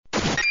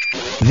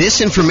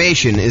This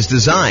information is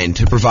designed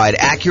to provide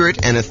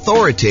accurate and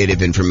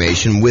authoritative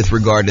information with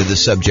regard to the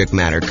subject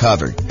matter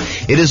covered.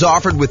 It is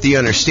offered with the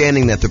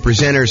understanding that the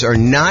presenters are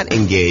not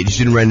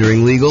engaged in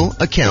rendering legal,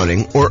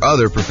 accounting, or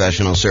other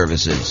professional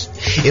services.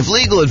 If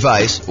legal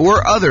advice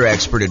or other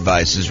expert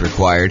advice is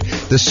required,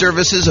 the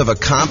services of a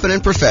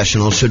competent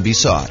professional should be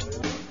sought.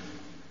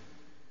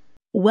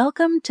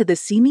 Welcome to the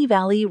Simi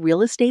Valley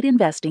Real Estate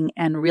Investing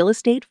and Real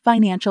Estate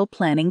Financial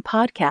Planning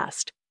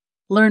Podcast.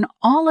 Learn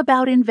all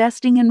about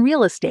investing in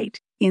real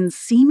estate in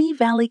Simi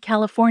Valley,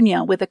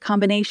 California, with a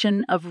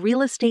combination of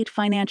real estate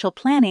financial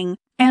planning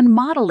and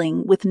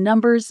modeling with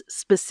numbers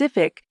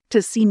specific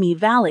to Simi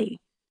Valley,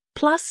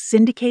 plus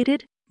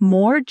syndicated,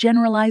 more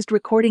generalized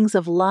recordings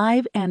of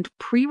live and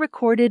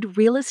pre-recorded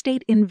real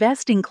estate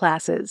investing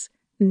classes,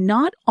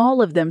 not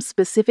all of them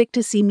specific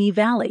to Simi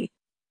Valley.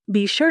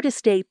 Be sure to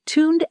stay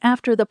tuned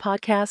after the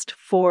podcast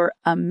for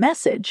a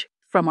message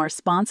from our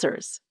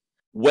sponsors.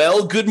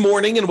 Well, good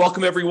morning and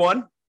welcome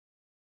everyone.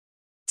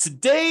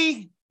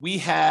 Today we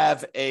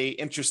have an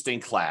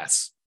interesting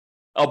class.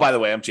 Oh, by the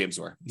way, I'm James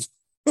Orr.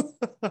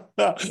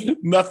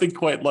 Nothing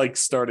quite like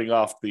starting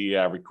off the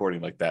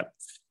recording like that.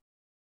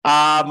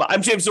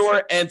 I'm James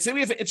Orr, and today we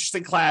have an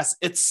interesting class.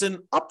 It's an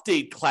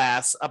update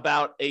class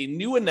about a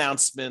new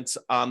announcement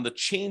on the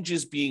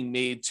changes being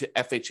made to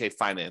FHA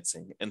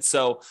financing. And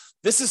so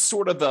this is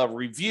sort of a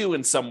review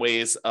in some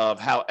ways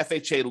of how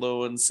FHA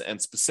loans and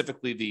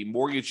specifically the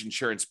mortgage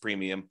insurance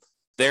premium,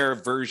 their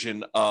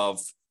version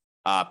of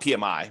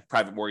PMI,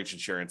 private mortgage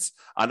insurance,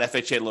 on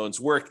FHA loans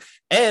work,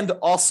 and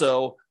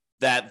also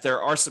that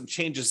there are some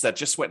changes that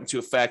just went into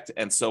effect.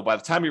 And so by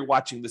the time you're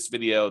watching this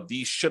video,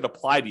 these should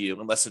apply to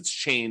you unless it's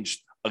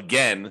changed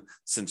again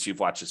since you've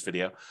watched this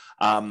video.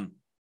 And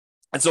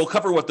so we'll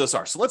cover what those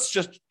are. So let's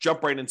just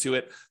jump right into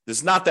it.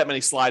 There's not that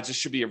many slides. This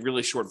should be a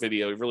really short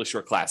video, a really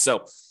short class.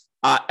 So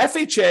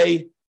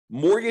FHA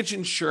mortgage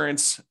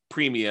insurance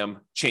premium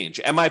change,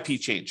 MIP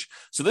change.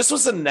 So this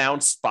was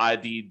announced by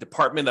the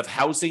Department of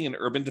Housing and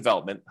Urban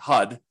Development,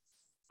 HUD,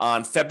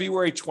 on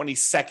February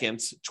 22nd,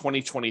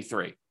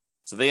 2023.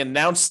 So they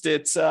announced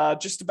it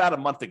just about a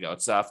month ago.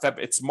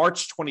 It's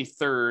March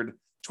 23rd,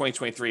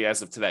 2023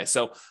 as of today.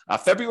 So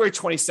February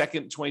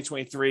 22nd,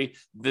 2023,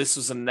 this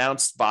was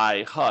announced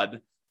by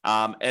HUD,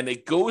 and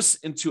it goes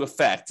into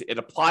effect. It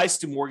applies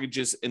to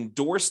mortgages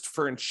endorsed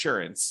for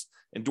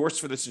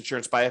this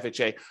insurance by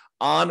FHA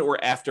on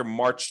or after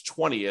March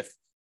 20th,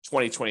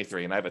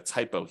 2023. And I have a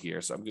typo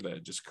here, so I'm going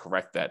to just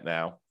correct that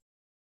now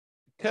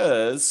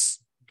because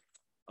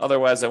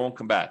otherwise I won't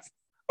come back.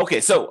 Okay,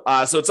 so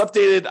it's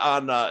updated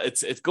on,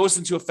 it goes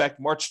into effect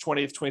March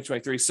 20th,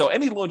 2023. So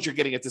any loans you're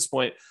getting at this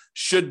point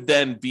should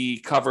then be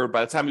covered.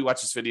 By the time you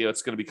watch this video,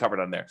 it's going to be covered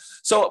on there.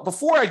 So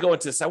before I go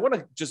into this, I want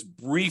to just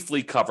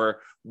briefly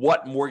cover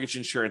what mortgage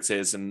insurance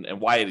is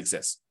and why it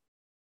exists.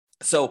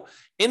 So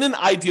in an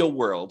ideal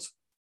world,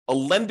 a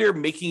lender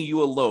making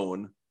you a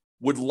loan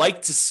would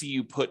like to see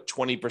you put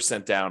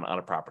 20% down on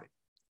a property.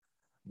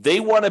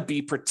 They want to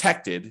be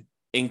protected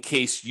in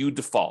case you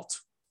default.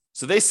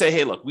 So they say,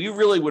 hey, look, we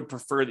really would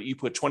prefer that you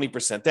put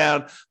 20%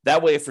 down.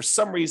 That way, if for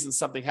some reason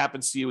something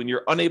happens to you and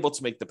you're unable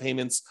to make the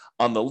payments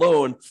on the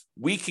loan,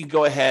 we can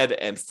go ahead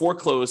and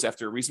foreclose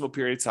after a reasonable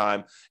period of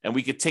time, and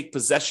we could take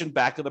possession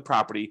back of the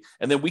property,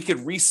 and then we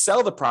could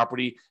resell the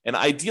property and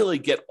ideally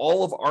get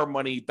all of our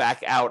money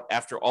back out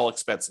after all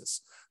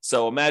expenses.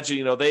 So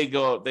imagine, they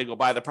go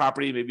buy the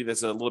property. Maybe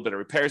there's a little bit of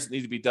repairs that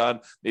need to be done.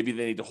 Maybe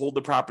they need to hold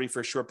the property for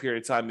a short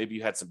period of time. Maybe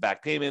you had some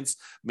back payments.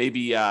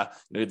 Maybe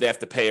they have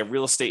to pay a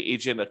real estate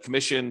agent a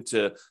commission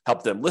to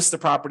help them list the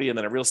property, and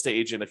then a real estate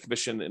agent a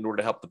commission in order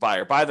to help the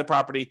buyer buy the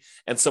property.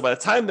 And so by the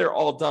time they're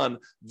all done,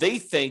 they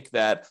think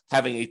that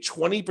having a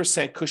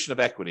 20% cushion of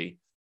equity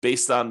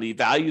based on the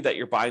value that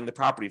you're buying the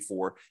property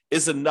for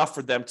is enough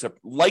for them to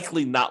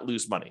likely not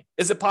lose money.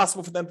 Is it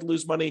possible for them to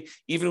lose money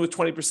even with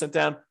 20%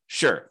 down?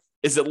 Sure.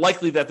 Is it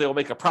likely that they'll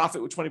make a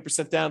profit with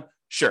 20% down?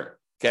 Sure.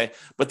 Okay.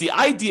 But the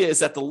idea is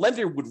that the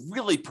lender would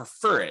really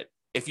prefer it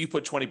if you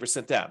put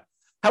 20% down.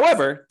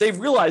 However, they've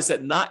realized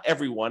that not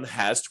everyone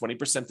has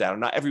 20% down, or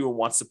not everyone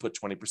wants to put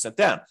 20%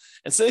 down.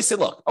 And so they say,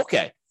 look,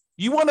 okay,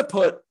 you want to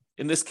put,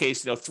 in this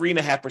case,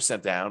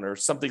 3.5% down or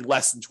something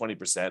less than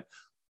 20%.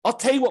 I'll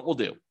tell you what we'll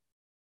do.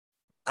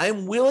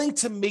 I'm willing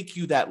to make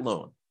you that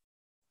loan.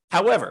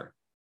 However,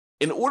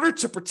 in order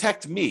to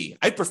protect me,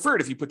 I'd prefer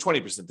it if you put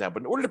 20% down,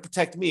 but in order to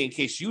protect me in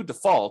case you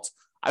default,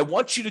 I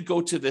want you to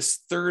go to this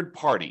third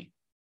party,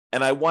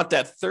 and I want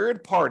that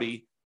third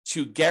party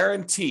to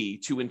guarantee,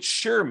 to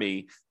ensure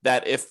me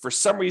that if for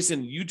some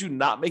reason you do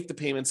not make the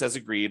payments as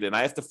agreed and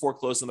I have to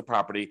foreclose on the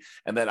property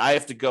and then I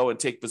have to go and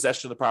take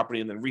possession of the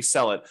property and then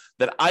resell it,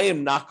 that I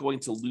am not going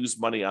to lose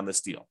money on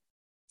this deal.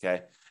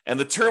 Okay. And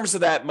the terms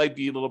of that might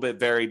be a little bit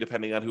varied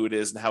depending on who it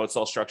is and how it's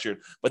all structured.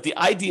 But the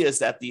idea is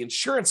that the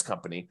insurance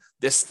company,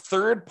 this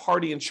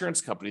third-party insurance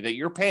company that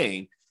you're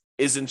paying,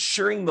 is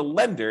insuring the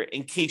lender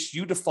in case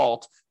you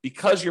default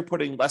because you're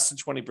putting less than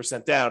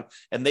 20% down,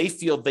 and they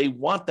feel they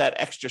want that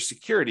extra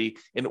security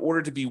in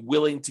order to be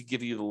willing to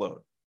give you the loan.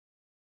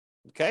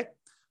 Okay?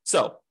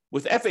 So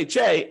With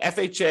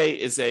FHA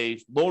is a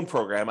loan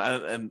program,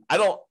 and I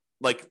don't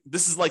like,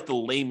 this is like the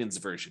layman's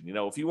version. You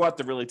know, if you want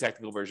the really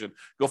technical version,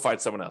 go find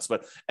someone else.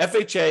 But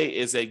FHA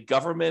is a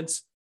government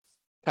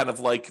kind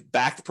of like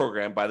backed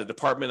program by the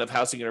Department of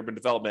Housing and Urban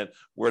Development,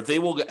 where they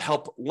will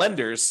help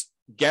lenders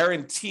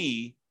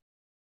guarantee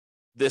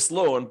this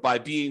loan by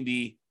being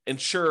the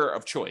insurer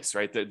of choice,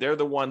 right? They're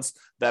the ones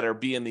that are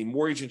being the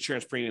mortgage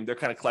insurance premium. They're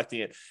kind of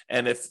collecting it.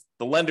 And if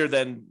the lender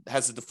then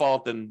has a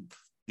default, then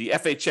the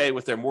FHA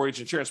with their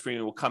mortgage insurance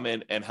premium will come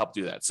in and help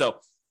do that. So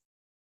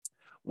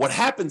what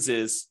happens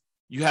is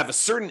you have a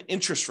certain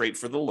interest rate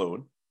for the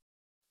loan.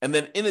 And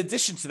then in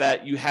addition to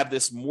that, you have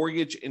this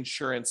mortgage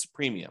insurance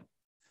premium.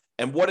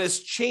 And what has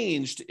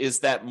changed is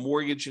that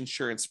mortgage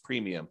insurance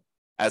premium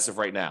as of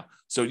right now.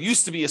 So it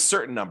used to be a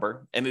certain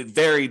number, and it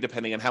varied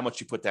depending on how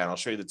much you put down. I'll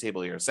show you the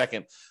table here in a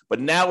second. But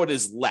now it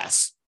is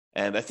less.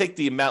 And I think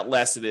the amount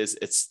less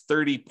it's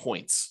 30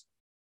 points,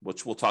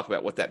 which we'll talk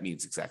about what that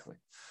means exactly.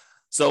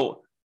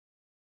 So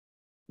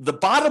the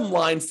bottom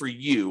line for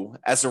you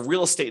as a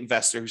real estate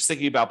investor who's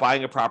thinking about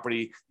buying a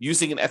property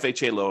using an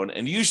FHA loan,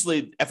 and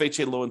usually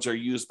FHA loans are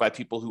used by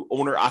people who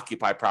own or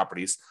occupy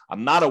properties.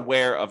 I'm not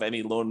aware of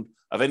any loan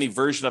of any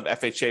version of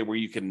FHA where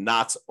you can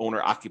not own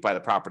or occupy the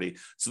property.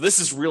 So this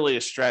is really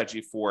a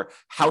strategy for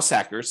house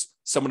hackers,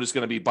 someone who's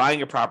going to be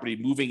buying a property,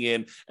 moving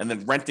in, and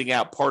then renting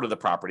out part of the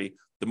property.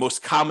 The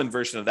most common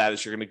version of that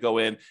is you're going to go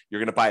in, you're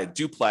going to buy a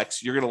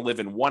duplex, you're going to live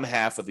in one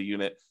half of the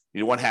unit,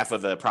 one half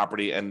of the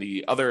property, and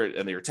the other,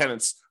 and your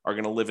tenants are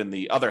going to live in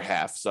the other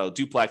half. So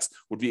duplex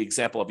would be an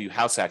example of you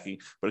house hacking,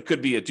 but it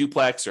could be a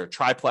duplex or a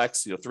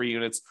triplex, 3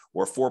 units,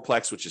 or a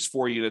fourplex, which is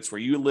 4 units,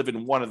 where you live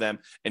in one of them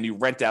and you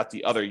rent out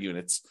the other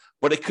units.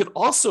 But it could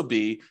also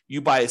be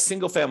you buy a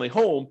single family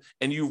home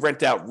and you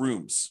rent out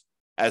rooms,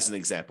 as an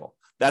example.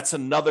 That's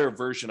another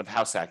version of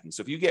house hacking.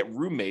 So if you get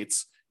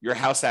roommates, you're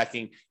house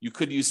hacking. You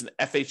could use an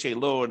FHA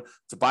loan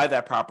to buy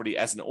that property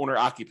as an owner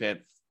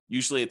occupant.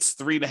 Usually it's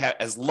 3.5%,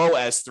 as low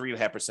as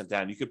 3.5%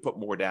 down. You could put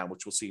more down,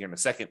 which we'll see here in a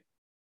second.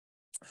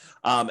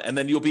 And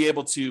then you'll be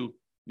able to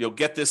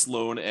get this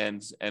loan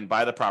and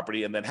buy the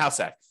property and then house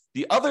hack.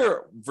 The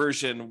other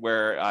version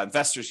where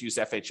investors use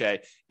FHA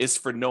is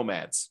for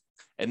nomads.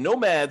 And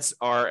nomads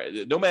are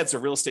a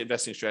real estate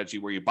investing strategy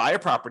where you buy a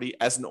property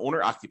as an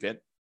owner occupant.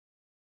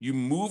 You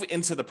move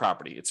into the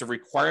property. It's a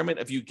requirement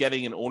of you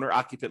getting an owner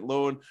occupant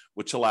loan,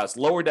 which allows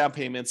lower down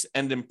payments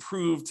and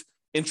improved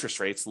interest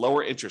rates,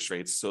 lower interest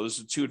rates. So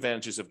those are 2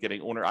 advantages of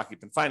getting owner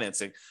occupant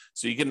financing.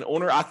 So you get an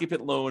owner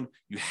occupant loan.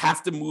 You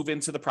have to move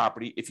into the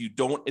property. If you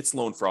don't, it's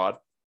loan fraud.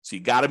 So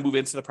you got to move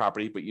into the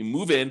property, but you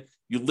move in,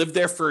 you live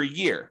there for a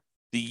year.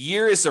 The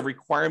year is a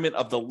requirement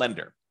of the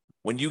lender.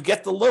 When you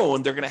get the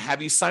loan, they're going to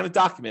have you sign a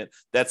document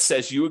that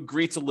says you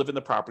agree to live in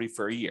the property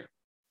for a year.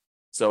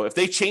 So if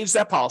they change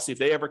that policy, if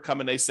they ever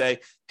come and they say,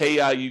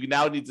 hey, you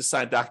now need to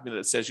sign a document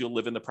that says you'll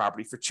live in the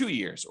property for 2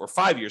 years or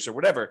 5 years or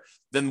whatever,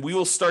 then we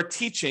will start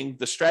teaching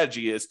the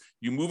strategy is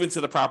you move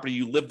into the property,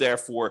 you live there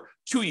for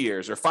 2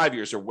 years or 5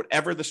 years or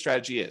whatever the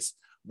strategy is.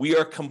 We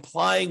are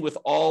complying with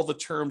all the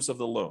terms of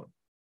the loan.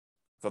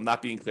 If I'm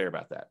not being clear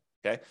about that.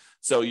 Okay.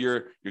 So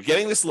you're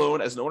getting this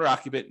loan as an owner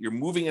occupant, you're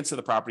moving into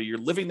the property, you're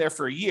living there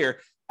for a year.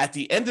 At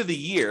the end of the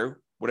year,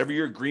 whatever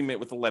your agreement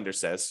with the lender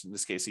says, in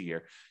this case, a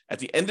year, at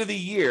the end of the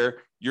year,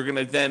 you're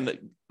going to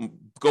then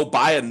go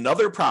buy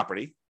another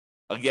property,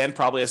 again,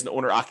 probably as an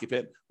owner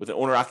occupant with an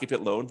owner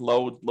occupant loan,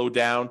 low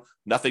down,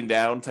 nothing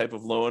down type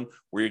of loan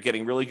where you're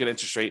getting really good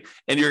interest rate.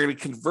 And you're going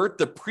to convert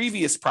the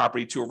previous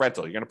property to a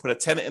rental. You're going to put a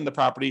tenant in the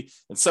property.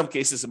 In some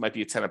cases, it might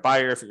be a tenant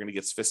buyer if you're going to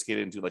get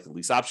sophisticated and do like a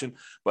lease option.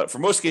 But for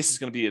most cases, it's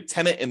going to be a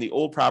tenant in the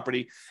old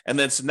property. And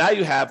then so now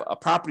you have a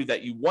property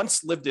that you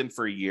once lived in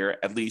for a year,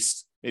 at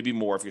least, maybe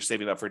more if you're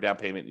saving up for a down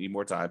payment, you need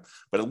more time,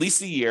 but at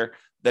least a year.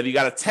 That you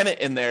got a tenant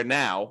in there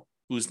now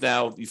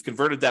you've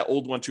converted that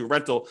old one to a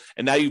rental,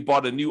 and now you've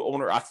bought a new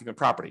owner-occupant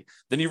property.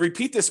 Then you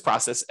repeat this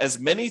process as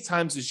many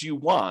times as you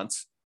want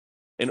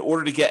in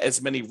order to get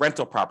as many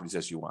rental properties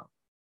as you want.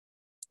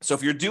 So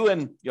if you're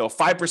doing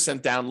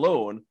 5% down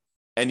loan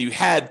and you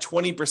had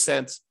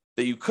 20%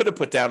 that you could have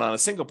put down on a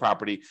single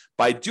property,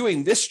 by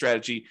doing this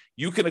strategy,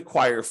 you can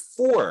acquire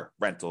 4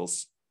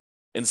 rentals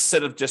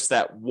instead of just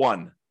that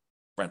 1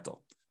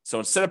 rental. So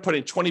instead of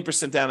putting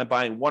 20% down and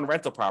buying 1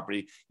 rental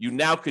property, you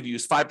now could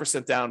use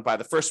 5% down, buy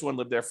the first one,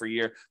 live there for a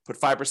year, put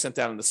 5%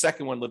 down in the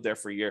second one, live there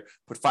for a year,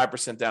 put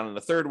 5% down in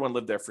the third one,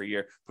 live there for a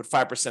year, put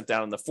 5%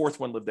 down in the fourth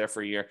one, live there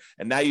for a year.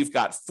 And now you've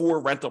got 4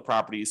 rental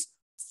properties,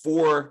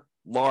 4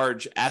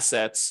 large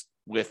assets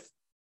with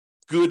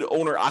good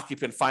owner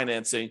occupant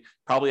financing,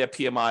 probably a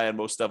PMI on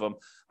most of them.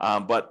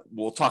 But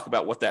we'll talk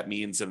about what that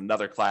means in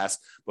another class.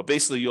 But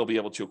basically, you'll be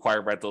able to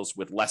acquire rentals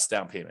with less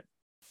down payment.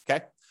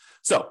 Okay.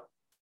 So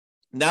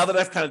now that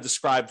I've kind of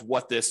described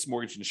what this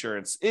mortgage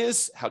insurance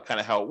is, how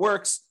it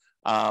works,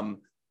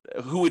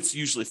 who it's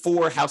usually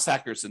for, house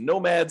hackers and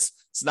nomads.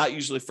 It's not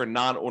usually for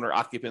non-owner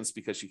occupants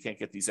because you can't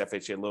get these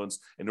FHA loans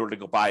in order to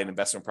go buy an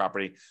investment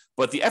property.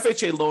 But the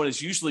FHA loan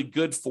is usually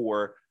good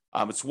for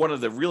It's one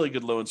of the really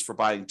good loans for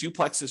buying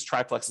duplexes,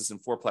 triplexes,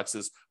 and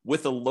fourplexes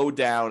with a low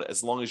down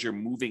as long as you're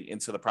moving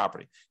into the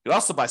property. You can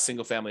also buy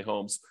single family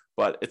homes,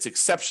 but it's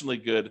exceptionally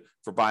good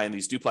for buying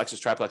these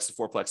duplexes, triplexes,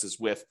 fourplexes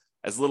with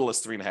as little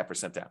as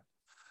 3.5% down.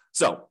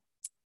 So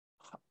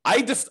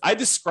I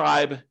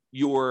describe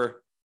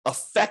your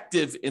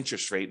effective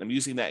interest rate, I'm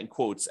using that in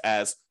quotes,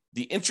 as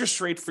the interest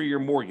rate for your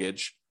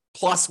mortgage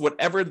plus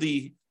whatever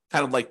the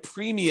kind of like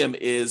premium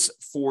is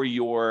for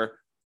your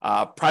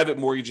private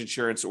mortgage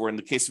insurance, or in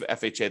the case of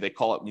FHA, they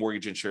call it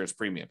mortgage insurance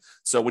premium.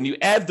 So when you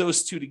add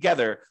those two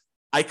together,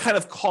 I kind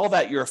of call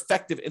that your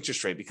effective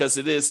interest rate, because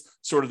it is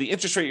sort of the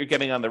interest rate you're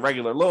getting on the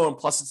regular loan,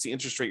 plus it's the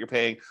interest rate you're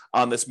paying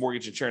on this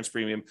mortgage insurance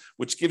premium,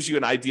 which gives you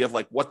an idea of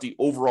like what the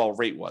overall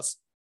rate was.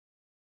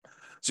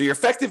 So your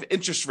effective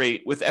interest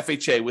rate with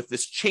FHA, with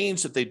this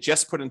change that they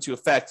just put into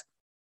effect,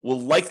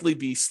 will likely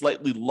be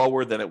slightly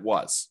lower than it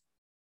was.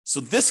 So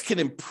this can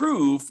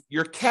improve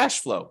your cash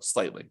flow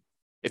slightly.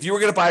 If you were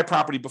going to buy a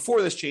property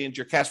before this change,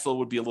 your cash flow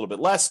would be a little bit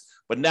less.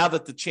 But now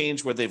that the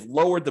change where they've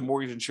lowered the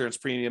mortgage insurance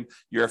premium,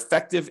 your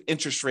effective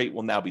interest rate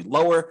will now be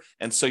lower.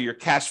 And so your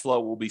cash flow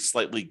will be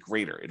slightly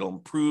greater. It'll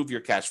improve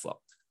your cash flow.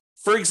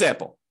 For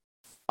example,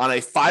 on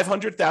a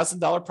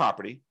 $500,000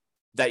 property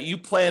that you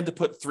plan to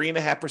put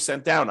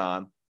 3.5% down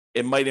on,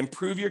 it might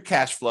improve your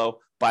cash flow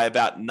by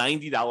about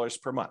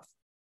 $90 per month.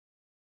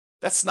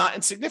 That's not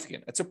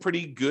insignificant. That's a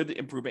pretty good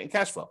improvement in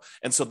cash flow.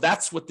 And so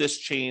that's what this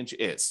change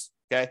is.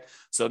 Okay.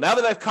 So now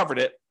that I've covered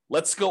it,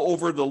 let's go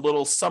over the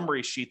little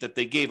summary sheet that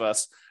they gave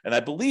us. And I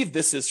believe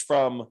this is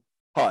from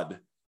HUD,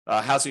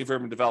 Housing and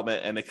Urban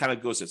Development, and it kind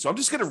of goes in. So I'm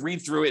just going to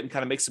read through it and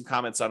kind of make some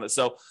comments on it.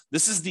 So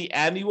this is the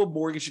annual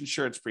mortgage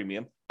insurance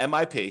premium,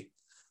 MIP,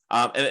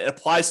 and it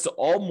applies to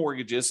all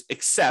mortgages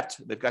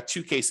except they've got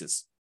two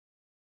cases: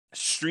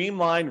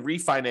 streamlined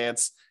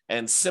refinance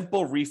and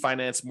simple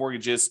refinance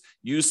mortgages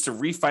used to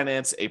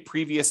refinance a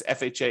previous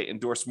FHA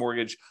endorsed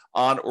mortgage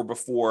on or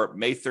before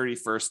May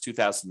 31st,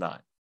 2009.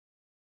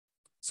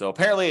 So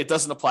apparently it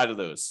doesn't apply to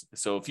those.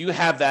 So if you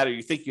have that, or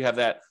you think you have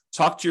that,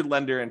 talk to your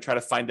lender and try to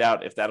find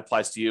out if that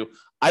applies to you.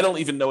 I don't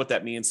even know what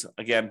that means.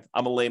 Again,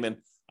 I'm a layman,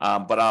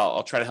 but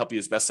I'll try to help you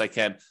as best I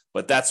can.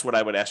 But that's what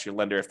I would ask your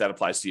lender if that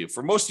applies to you.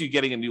 For most of you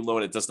getting a new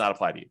loan, it does not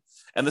apply to you.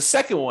 And the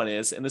second one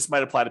is, and this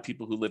might apply to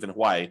people who live in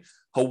Hawaii,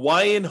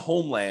 Hawaiian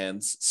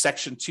Homelands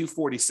Section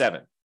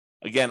 247.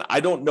 Again,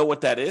 I don't know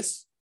what that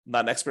is. I'm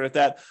not an expert at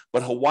that,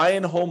 but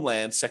Hawaiian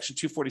Homeland Section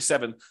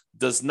 247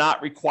 does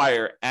not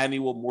require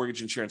annual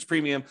mortgage insurance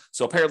premium.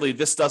 So apparently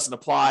this doesn't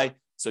apply.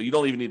 So you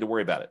don't even need to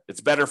worry about it. It's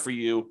better for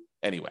you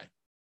anyway.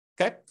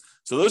 Okay.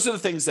 So those are the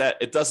things that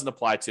it doesn't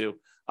apply to.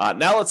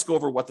 Now let's go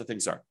over what the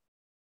things are.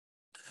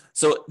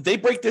 So they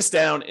break this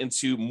down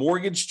into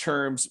mortgage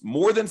terms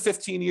more than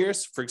 15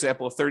 years, for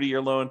example, a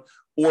 30-year loan,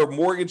 or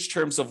mortgage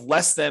terms of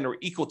less than or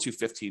equal to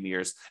 15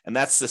 years. And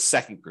that's the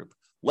second group.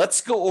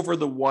 Let's go over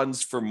the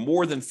ones for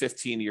more than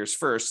 15 years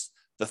first,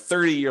 the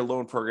 30-year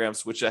loan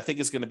programs, which I think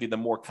is going to be the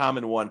more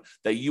common one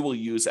that you will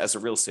use as a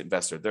real estate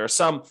investor. There are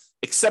some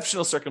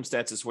exceptional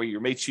circumstances where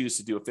you may choose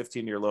to do a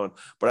 15-year loan,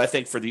 but I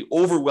think for the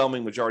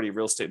overwhelming majority of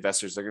real estate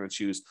investors, they're going to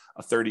choose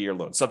a 30-year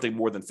loan, something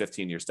more than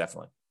 15 years,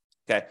 definitely.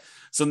 Okay.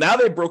 So now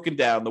they've broken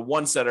down the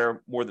ones that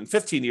are more than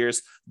 15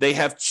 years. They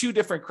have two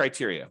different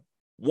criteria.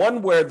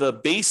 One where the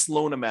base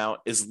loan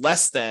amount is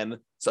less than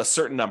a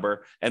certain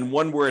number, and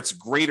one where it's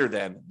greater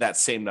than that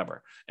same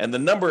number. And the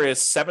number is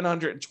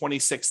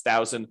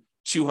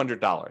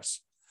 $726,200.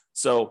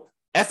 So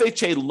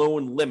FHA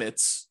loan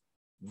limits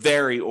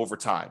vary over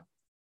time.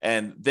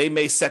 And they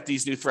may set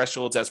these new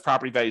thresholds as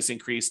property values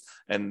increase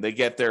and they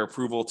get their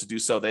approval to do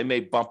so. They may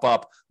bump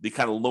up the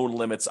kind of loan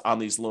limits on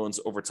these loans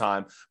over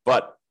time.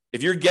 But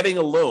if you're getting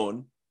a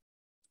loan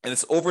and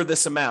it's over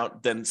this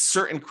amount, then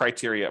certain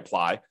criteria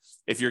apply.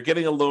 If you're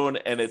getting a loan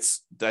and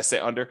it's, did I say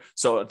under?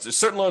 So there's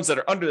certain loans that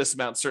are under this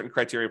amount, certain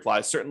criteria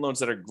apply. Certain loans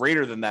that are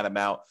greater than that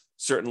amount,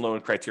 certain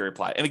loan criteria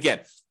apply. And again,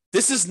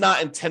 this is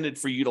not intended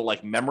for you to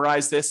like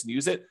memorize this and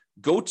use it.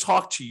 Go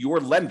talk to your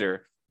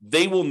lender.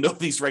 They will know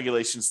these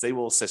regulations. They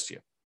will assist you.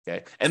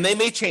 Okay. And they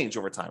may change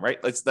over time, right?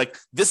 It's like,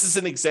 this is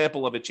an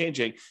example of it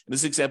changing. And this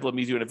is an example of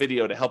me doing a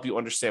video to help you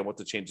understand what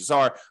the changes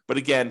are. But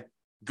again,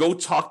 go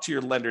talk to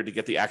your lender to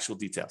get the actual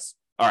details.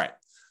 All right.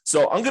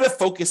 So I'm going to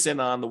focus in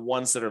on the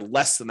ones that are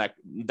less than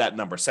that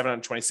number,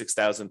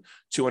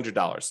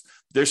 $726,200.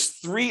 There's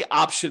three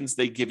options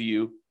they give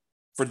you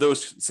for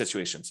those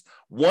situations.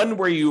 One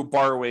where you're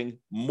borrowing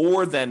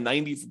more than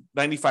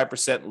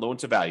 95% loan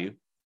to value.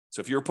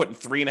 So if you're putting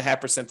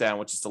 3.5% down,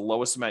 which is the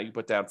lowest amount you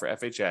put down for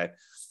FHA,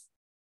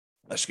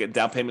 unless you're getting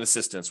down payment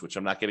assistance, which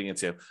I'm not getting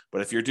into. But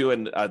if you're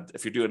doing an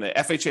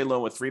FHA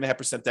loan with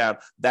 3.5% down,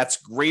 that's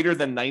greater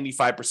than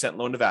 95%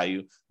 loan to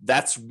value.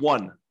 That's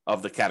one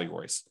of the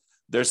categories.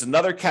 There's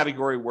another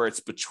category where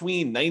it's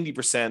between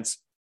 90%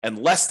 and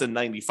less than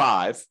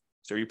 95.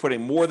 So you're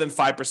putting more than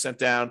 5%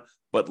 down,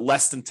 but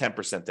less than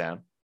 10% down.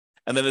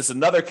 And then there's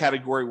another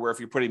category where if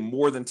you're putting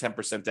more than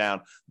 10%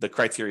 down, the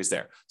criteria is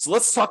there. So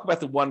let's talk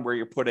about the one where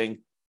you're putting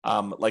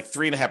like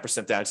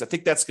 3.5% down, because I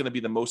think that's going to be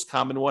the most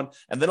common one.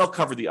 And then I'll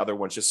cover the other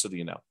ones just so that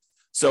you know.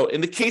 So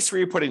in the case where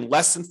you're putting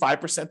less than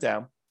 5%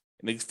 down,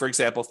 for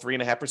example,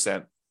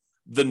 3.5%,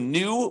 the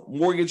new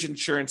mortgage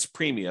insurance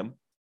premium,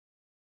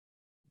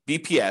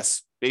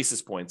 BPS,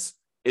 basis points,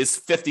 is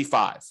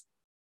 55.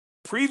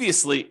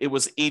 Previously, it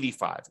was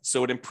 85.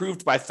 So it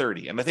improved by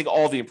 30. And I think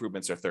all the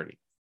improvements are 30.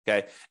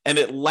 Okay. And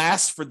it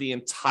lasts for the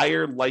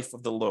entire life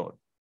of the loan.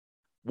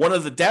 One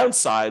of the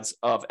downsides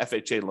of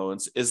FHA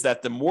loans is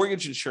that the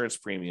mortgage insurance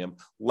premium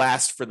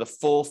lasts for the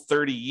full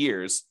 30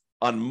 years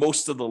on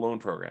most of the loan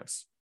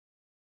programs.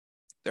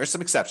 There are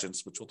some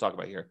exceptions, which we'll talk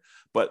about here,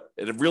 but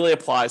it really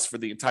applies for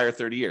the entire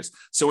 30 years.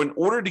 So in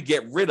order to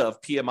get rid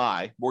of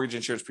PMI, mortgage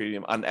insurance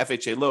premium, on an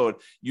FHA loan,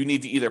 you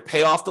need to either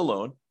pay off the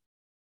loan,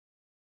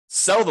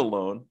 sell the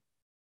loan,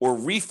 or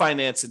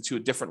refinance into a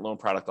different loan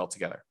product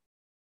altogether.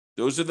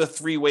 Those are the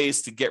three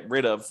ways to get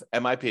rid of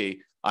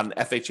MIP on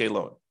an FHA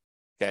loan.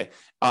 Okay.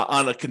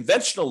 On a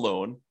conventional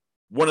loan,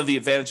 one of the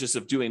advantages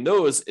of doing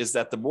those is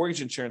that the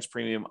mortgage insurance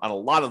premium on a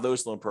lot of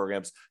those loan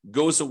programs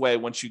goes away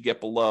once you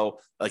get below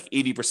like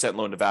 80%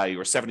 loan to value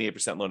or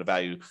 78% loan to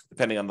value,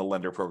 depending on the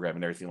lender program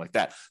and everything like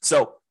that.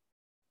 So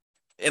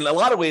in a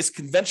lot of ways,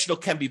 conventional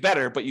can be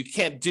better, but you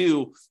can't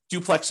do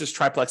duplexes,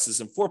 triplexes,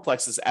 and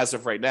fourplexes as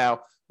of right now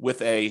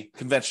with a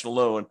conventional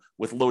loan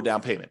with low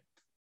down payment.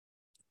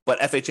 But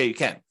FHA you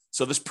can.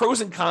 So there's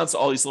pros and cons to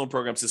all these loan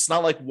programs. It's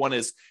not like one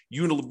is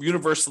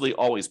universally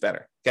always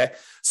better. Okay.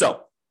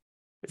 So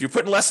if you're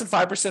putting less than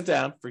 5%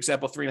 down, for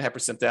example,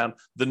 3.5% down,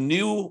 the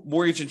new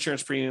mortgage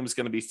insurance premium is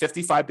going to be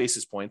 55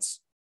 basis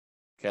points.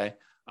 Okay.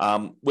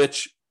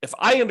 Which, if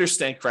I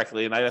understand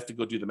correctly, and I have to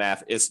go do the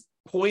math, is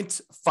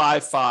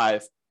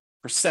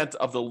 0.55%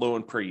 of the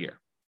loan per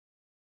year.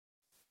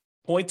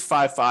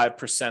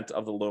 0.55%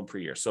 of the loan per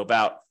year. So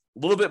about a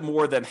little bit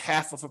more than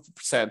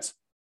 0.5%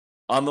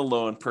 on the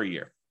loan per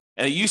year.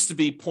 And it used to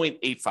be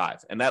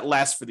 0.85, and that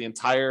lasts for the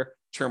entire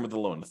term of the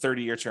loan, the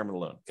 30-year term of the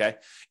loan, okay?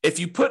 If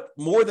you put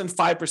more than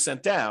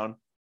 5% down,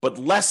 but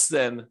less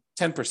than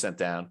 10%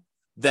 down,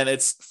 then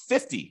it's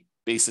 50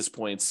 basis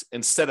points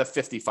instead of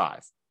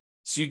 55.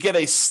 So you get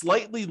a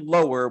slightly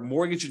lower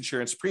mortgage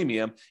insurance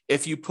premium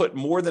if you put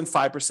more than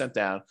 5%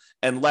 down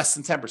and less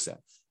than 10%.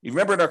 You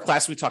remember in our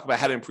class, we talked about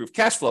how to improve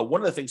cash flow.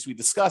 One of the things we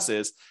discuss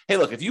is, hey,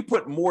 look, if you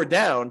put more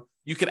down,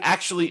 you can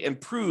actually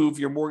improve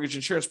your mortgage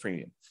insurance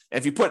premium. And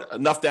if you put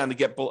enough down to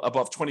get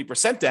above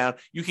 20% down,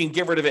 you can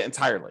get rid of it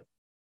entirely.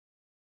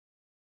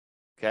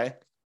 Okay.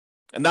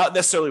 And not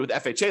necessarily with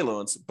FHA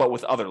loans, but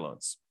with other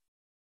loans.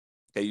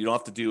 Okay. You don't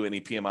have to do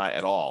any PMI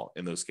at all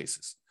in those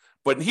cases.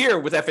 But here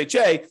with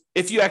FHA,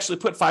 if you actually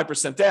put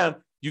 5% down,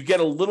 you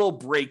get a little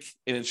break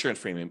in insurance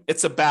premium.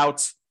 It's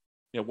about,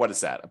 what is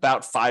that?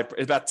 About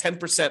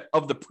 10%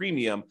 of the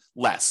premium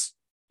less.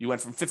 You went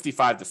from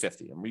 55 to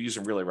 50. And we're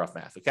using really rough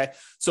math. Okay.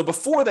 So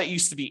before that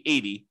used to be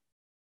 80.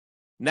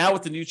 Now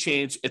with the new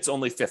change, it's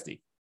only 50.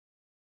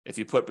 If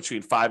you put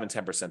between 5 and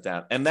 10%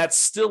 down, and that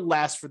still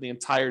lasts for the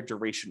entire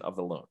duration of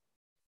the loan.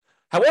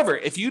 However,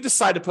 if you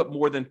decide to put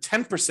more than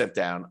 10%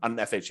 down on an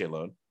FHA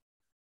loan,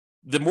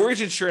 the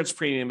mortgage insurance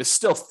premium is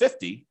still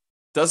 50,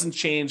 doesn't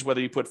change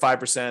whether you put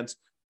 5%,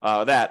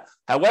 that.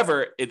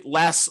 However, it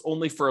lasts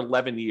only for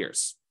 11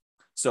 years.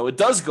 So it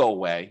does go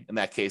away in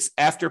that case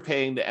after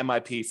paying the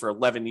MIP for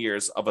 11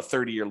 years of a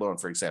 30-year loan,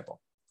 for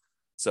example.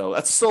 So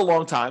that's still a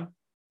long time,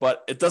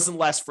 but it doesn't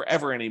last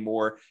forever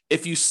anymore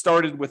if you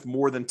started with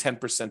more than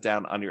 10%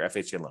 down on your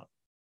FHA loan.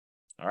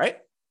 All right.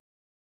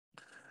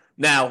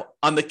 Now,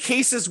 on the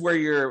cases where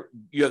your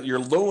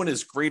loan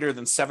is greater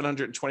than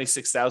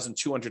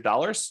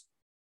 $726,200,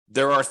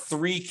 there are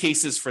 3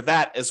 cases for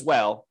that as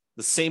well,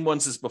 the same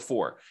ones as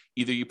before.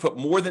 Either you put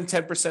more than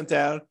 10%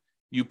 down,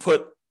 you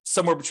put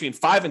somewhere between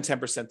 5 and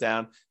 10%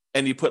 down,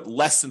 and you put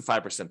less than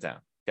 5% down.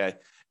 Okay.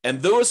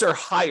 And those are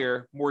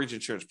higher mortgage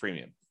insurance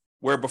premium.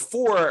 Where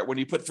before, when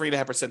you put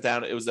 3.5%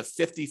 down, it was a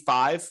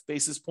 55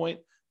 basis point,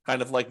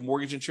 kind of like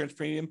mortgage insurance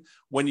premium.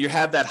 When you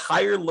have that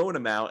higher loan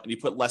amount and you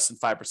put less than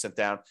 5%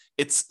 down,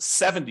 it's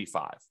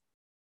 75.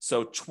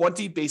 So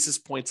 20 basis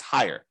points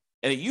higher.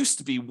 And it used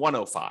to be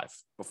 105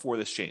 before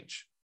this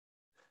change.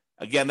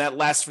 Again, that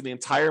lasts for the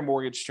entire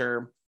mortgage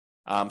term.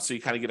 So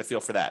you kind of get a feel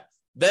for that.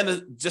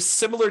 Then just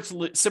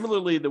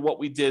similarly to what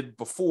we did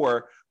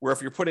before, where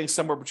if you're putting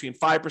somewhere between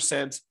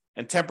 5%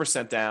 and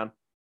 10% down,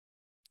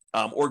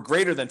 or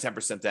greater than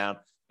 10% down,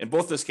 in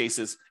both those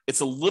cases, it's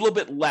a little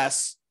bit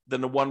less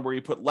than the one where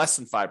you put less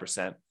than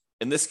 5%.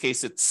 In this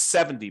case, it's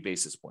 70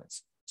 basis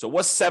points. So it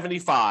was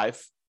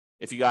 75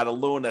 if you got a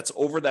loan that's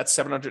over that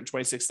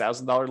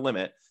 $726,000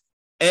 limit,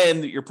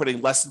 and you're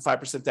putting less than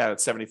 5% down,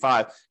 it's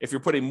 75. If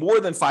you're putting more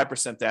than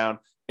 5% down,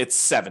 it's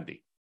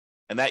 70.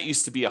 And that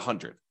used to be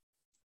 100.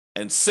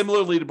 And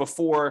similarly to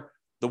before,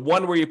 the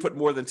one where you put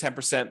more than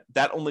 10%,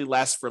 that only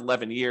lasts for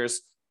 11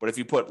 years. But if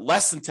you put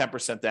less than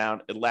 10%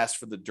 down, it lasts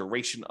for the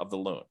duration of the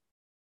loan.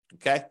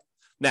 Okay.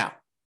 Now,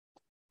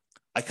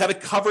 I kind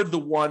of covered the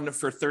one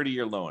for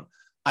 30-year loan.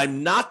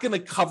 I'm not going to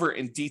cover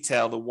in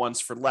detail the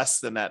ones for less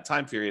than that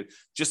time period,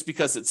 just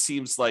because it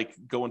seems like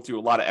going through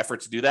a lot of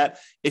effort to do that.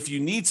 If you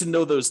need to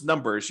know those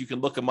numbers, you can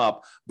look them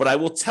up. But I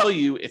will tell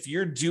you, if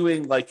you're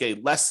doing like a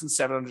less than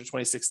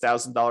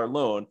 $726,000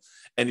 loan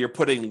and you're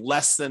putting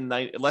less than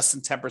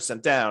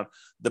 10% down,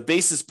 the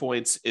basis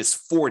points is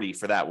 40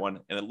 for that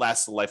one, and it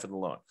lasts the life of the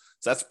loan.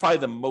 So that's probably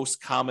the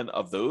most common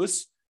of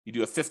those. You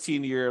do a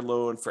 15-year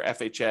loan for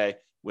FHA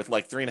with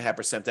like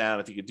 3.5% down,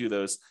 if you could do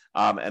those.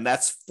 And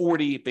that's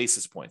 40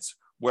 basis points,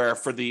 where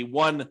for the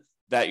one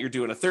that you're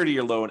doing a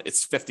 30-year loan,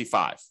 it's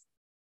 55.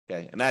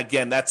 Okay. And that,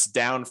 again, that's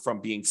down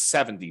from being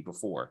 70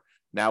 before.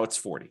 Now it's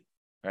 40.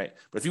 Right.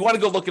 But if you want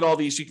to go look at all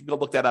these, you can go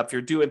look that up.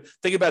 If you're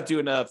think about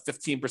doing a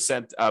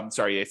 15%, a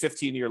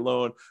 15-year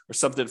loan or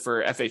something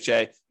for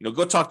FHA,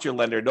 go talk to your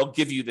lender. They'll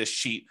give you this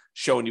sheet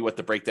showing you what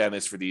the breakdown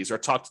is for these, or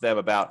talk to them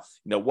about,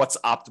 what's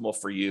optimal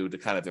for you to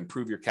kind of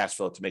improve your cash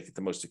flow to make it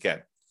the most you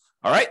can.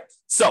 All right.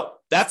 So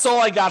that's all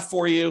I got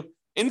for you.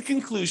 In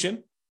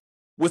conclusion,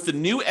 with the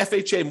new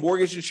FHA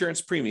mortgage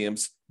insurance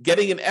premiums,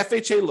 getting an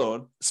FHA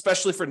loan,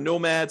 especially for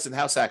nomads and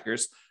house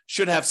hackers,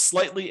 should have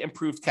slightly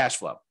improved cash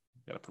flow.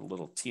 Got to put a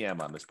little TM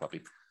on this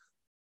puppy.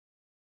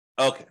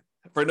 Okay.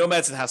 For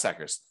nomads and house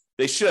hackers,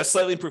 they should have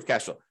slightly improved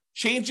cash flow.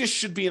 Changes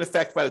should be in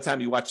effect by the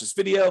time you watch this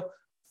video.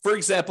 For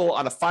example,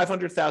 on a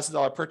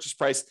 $500,000 purchase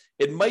price,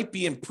 it might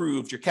be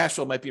improved. Your cash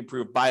flow might be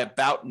improved by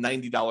about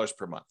 $90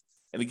 per month.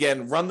 And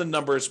again, run the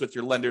numbers with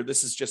your lender.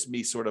 This is just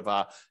me sort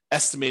of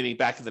estimating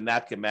back of the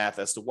napkin math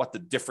as to what the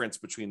difference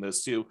between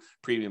those two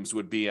premiums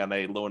would be on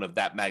a loan of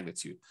that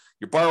magnitude.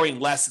 You're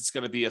borrowing less, it's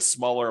going to be a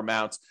smaller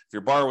amount. If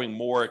you're borrowing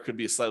more, it could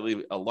be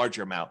a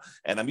larger amount.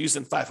 And I'm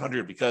using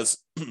 500 because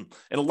in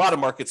a lot of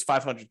markets,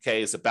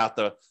 500K is about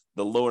the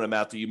loan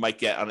amount that you might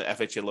get on an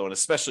FHA loan,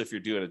 especially if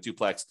you're doing a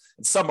duplex.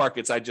 In some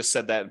markets, I just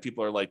said that and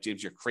people are like,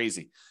 James, you're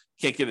crazy. You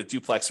can't get a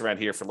duplex around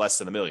here for less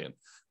than $1 million.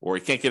 Or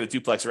you can't get a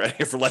duplex around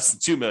here for less than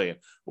 $2 million,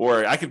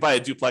 or I could buy a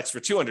duplex for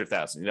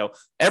 $200,000.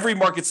 Every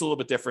market's a little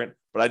bit different,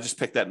 but I just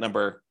picked that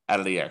number out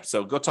of the air.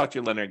 So go talk to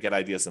your lender and get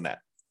ideas on that.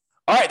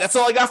 All right, that's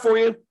all I got for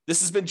you. This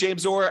has been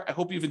James Orr. I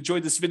hope you've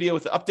enjoyed this video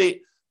with the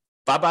update.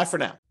 Bye-bye for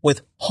now. With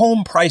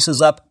home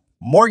prices up,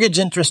 mortgage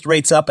interest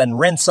rates up, and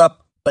rents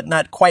up, but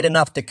not quite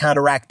enough to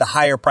counteract the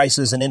higher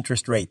prices and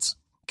interest rates,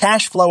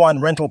 cash flow on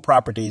rental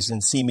properties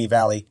in Simi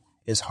Valley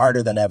is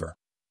harder than ever.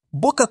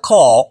 Book a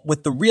call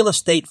with the Real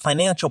Estate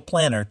Financial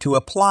Planner to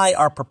apply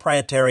our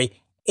proprietary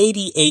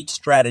 88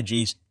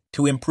 strategies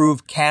to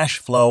improve cash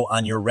flow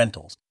on your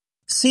rentals.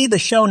 See the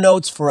show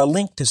notes for a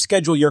link to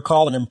schedule your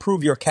call and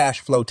improve your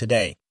cash flow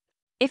today.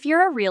 If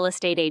you're a real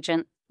estate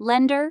agent,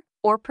 lender,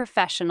 or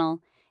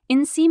professional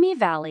in Simi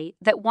Valley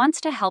that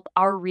wants to help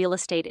our real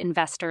estate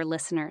investor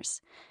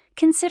listeners,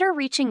 consider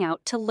reaching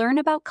out to learn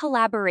about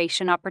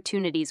collaboration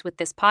opportunities with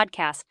this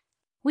podcast.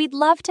 We'd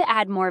love to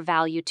add more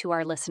value to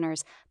our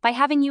listeners by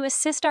having you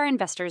assist our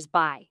investors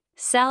buy,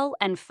 sell,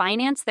 and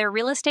finance their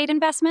real estate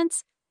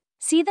investments.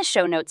 See the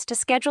show notes to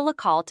schedule a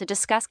call to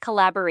discuss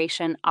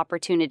collaboration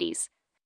opportunities.